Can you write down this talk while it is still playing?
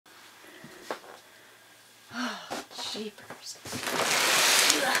Jeepers.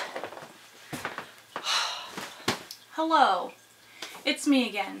 Hello, it's me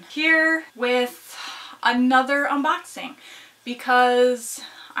again, here with another unboxing, because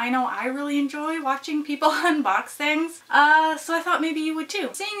I know I really enjoy watching people unbox things, so I thought maybe you would too.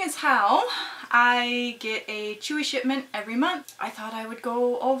 Seeing as how I get a Chewy shipment every month, I thought I would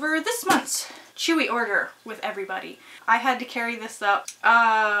go over this month's Chewy order with everybody. I had to carry this up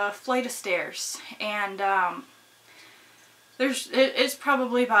a flight of stairs, and it's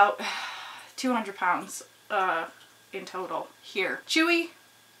probably about 200 pounds in total here. Chewy,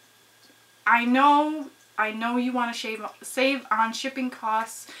 I know you want to save on shipping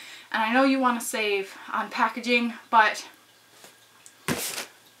costs, and I know you want to save on packaging, but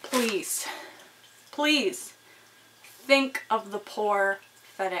please think of the poor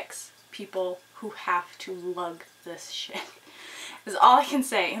FedEx people who have to lug this shit, is all I can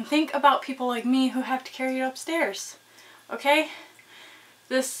say. And think about people like me who have to carry it upstairs, okay?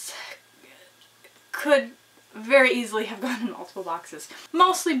 This could very easily have gone in multiple boxes.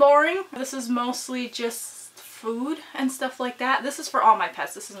 Mostly boring. This is mostly just food and stuff like that. This is for all my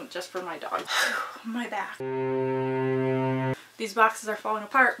pets. This isn't just for my dog. My back. These boxes are falling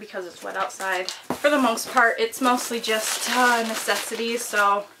apart because it's wet outside. For the most part, it's mostly just necessities,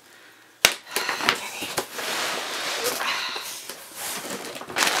 so...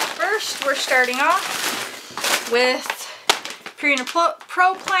 First, we're starting off with Purina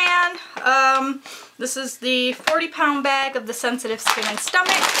Pro Plan. This is the 40-pound bag of the sensitive skin and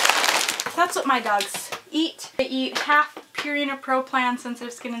stomach. That's what my dogs eat. They eat half Purina Pro Plan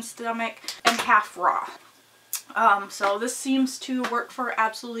sensitive skin and stomach and half raw. So this seems to work for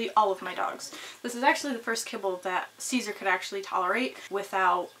absolutely all of my dogs. This is actually the first kibble that Caesar could actually tolerate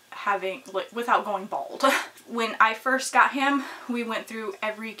without going bald. When I first got him, we went through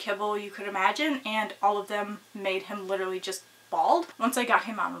every kibble you could imagine, and all of them made him literally just bald. Once I got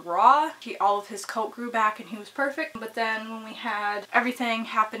him on raw, all of his coat grew back and he was perfect. But then when we had everything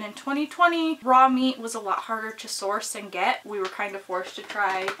happen in 2020, raw meat was a lot harder to source and get. We were kind of forced to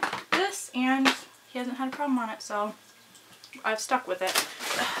try this, and he hasn't had a problem on it, so I've stuck with it.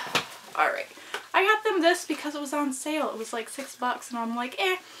 Alright. I got them this because it was on sale. It was like $6 and I'm like,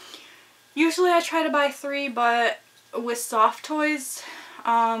 eh. Usually I try to buy 3, but with soft toys,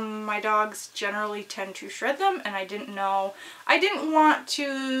 my dogs generally tend to shred them, and I didn't want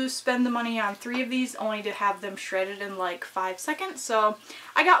to spend the money on 3 of these only to have them shredded in like 5 seconds, so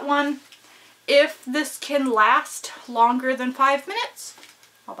I got one. If this can last longer than 5 minutes,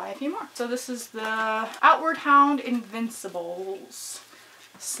 I'll buy a few more. So this is the Outward Hound Invincibles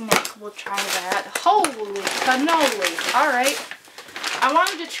snack. We'll try that. Holy cannoli. Alright. I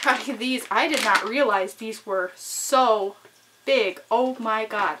wanted to try these. I did not realize these were so big. Oh my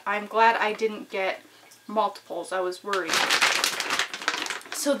god. I'm glad I didn't get multiples. I was worried.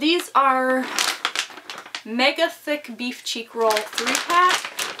 So these are mega thick beef cheek roll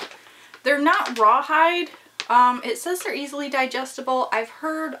 3-pack. They're not rawhide. It says they're easily digestible. I've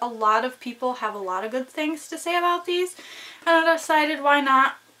heard a lot of people have a lot of good things to say about these, and I decided why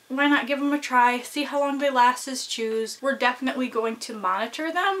not give them a try, see how long they last as chews. We're definitely going to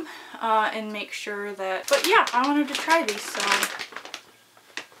monitor them and make sure that, but yeah, I wanted to try these, so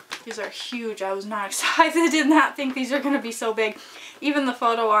these are huge. I was not excited, did not think these are going to be so big. Even the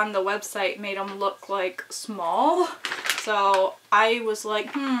photo on the website made them look like small. So I was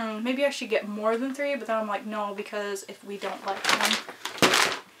like, maybe I should get more than 3, but then I'm like, no, because if we don't like them.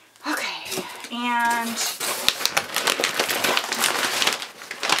 Okay, and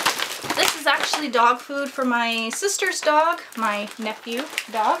this is actually dog food for my sister's dog, my nephew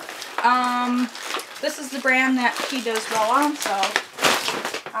dog. This is the brand that he does well on, so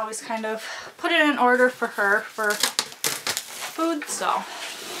I always kind of put it in order for her for food, so.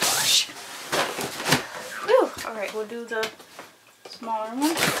 Alright, we'll do the smaller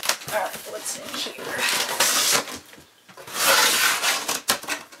one. Alright, what's in here?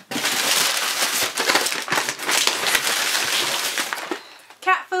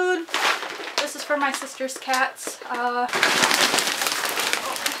 Cat food. This is for my sister's cats.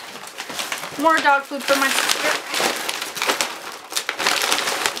 More dog food for my sister.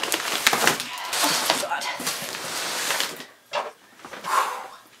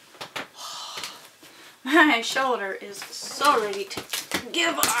 My shoulder is so ready to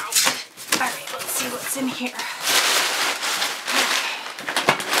give out. Alright, let's see what's in here.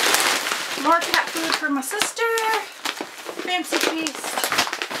 More cat food for my sister. Fancy feast.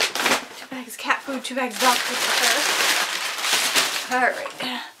 2 bags cat food, 2 bags dog food for her.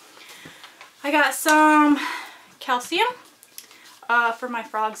 Alright. I got some calcium. for my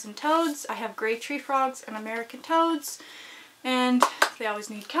frogs and toads. I have gray tree frogs and American toads, and they always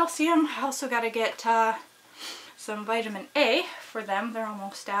need calcium. I also got to get some vitamin A for them. They're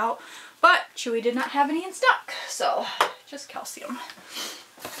almost out, but Chewy did not have any in stock, so just calcium.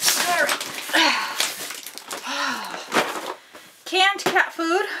 Alright. Canned cat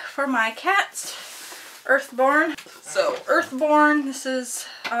food for my cats. Earthborn. So Earthborn, this is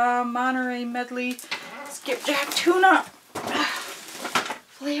Monterey Medley skipjack tuna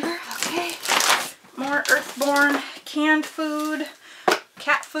flavor. Okay. More Earthborn canned food,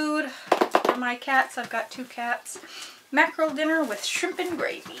 cat food for my cats. I've got 2 cats. Mackerel dinner with shrimp and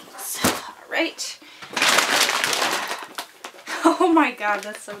gravies. Alright. Oh my god,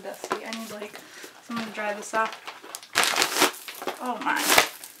 that's so dusty. I need like someone to dry this off. Oh my.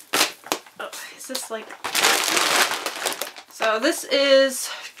 Oh, is this like... So this is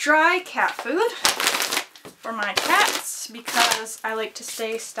dry cat food for my cats because I like to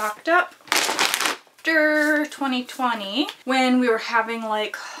stay stocked up. After 2020, when we were having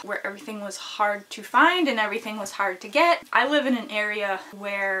like where everything was hard to find and everything was hard to get, I live in an area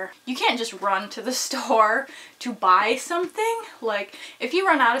where you can't just run to the store to buy something. Like if you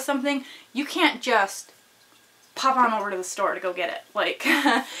run out of something, you can't just pop on over to the store to go get it. Like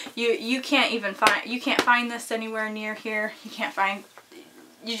you can't even find this anywhere near here. You can't find,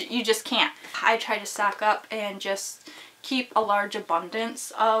 you just can't. I try to stock up and just keep a large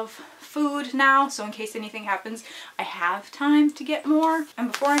abundance of food now, so in case anything happens, I have time to get more.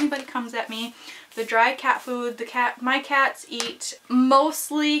 And before anybody comes at me, the dry cat food, my cats eat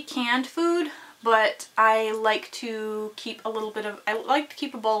mostly canned food, but I like to keep I like to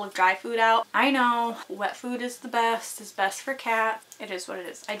keep a bowl of dry food out. I know wet food is best for cats. It is what it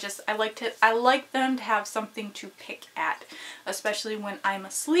is. I like them to have something to pick at, especially when I'm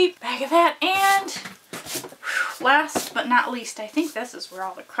asleep. Bag of that, and last but not least, I think this is where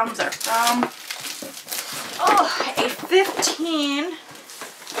all the crumbs are from. Oh, a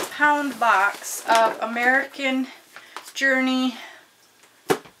 15-pound box of American Journey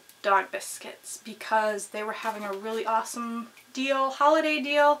dog biscuits because they were having a really awesome deal, holiday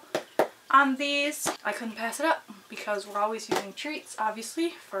deal on these. I couldn't pass it up because we're always using treats,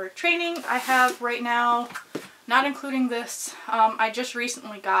 obviously, for training. I have right now, not including this, I just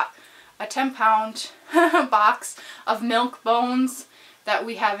recently got a 10-pound box of milk bones that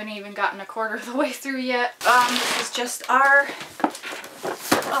we haven't even gotten a quarter of the way through yet. This is just our,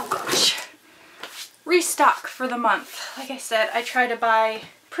 oh gosh, restock for the month. Like I said, I try to buy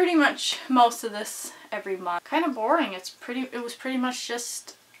pretty much most of this every month. Kind of boring. It was pretty much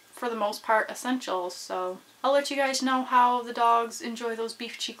just, for the most part, essentials. So I'll let you guys know how the dogs enjoy those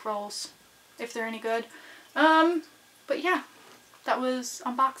beef cheek rolls, if they're any good. But yeah, that was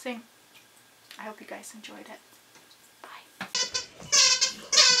unboxing. I hope you guys enjoyed it. Bye.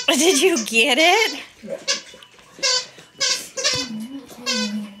 Did you get it?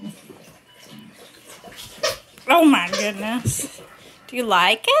 Oh my goodness. Do you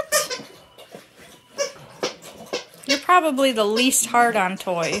like it? You're probably the least hard on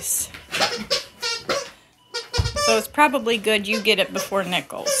toys. So it's probably good you get it before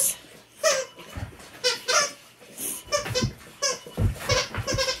Nichols.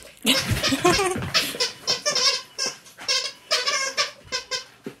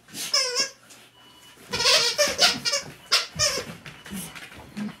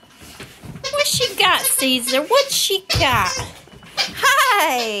 What she got, Caesar? What she got?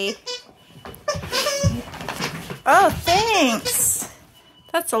 Hi! Oh, thanks.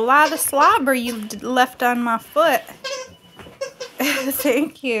 That's a lot of slobber you left on my foot.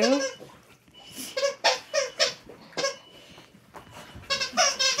 Thank you.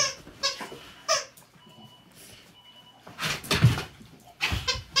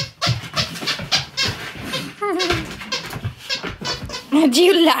 Do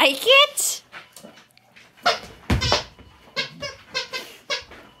you like it?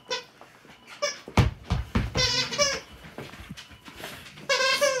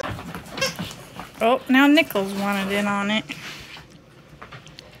 Oh, now Nichols wanted in on it.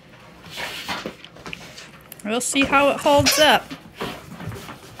 We'll see how it holds up.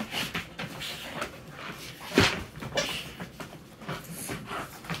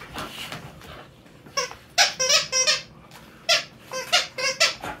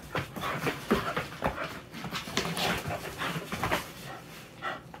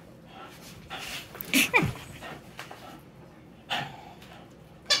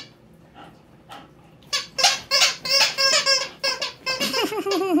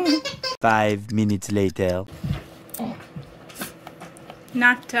 Five minutes later.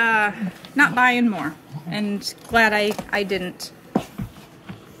 Not buying more, and glad I didn't.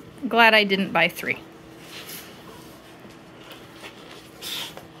 glad I didn't buy 3.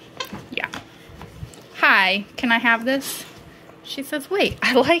 Yeah. Hi, can I have this? She says, wait,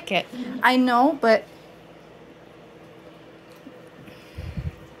 I like it. I know, but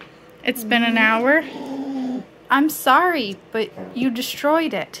it's been an hour. I'm sorry, but you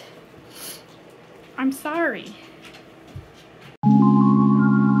destroyed it. I'm sorry.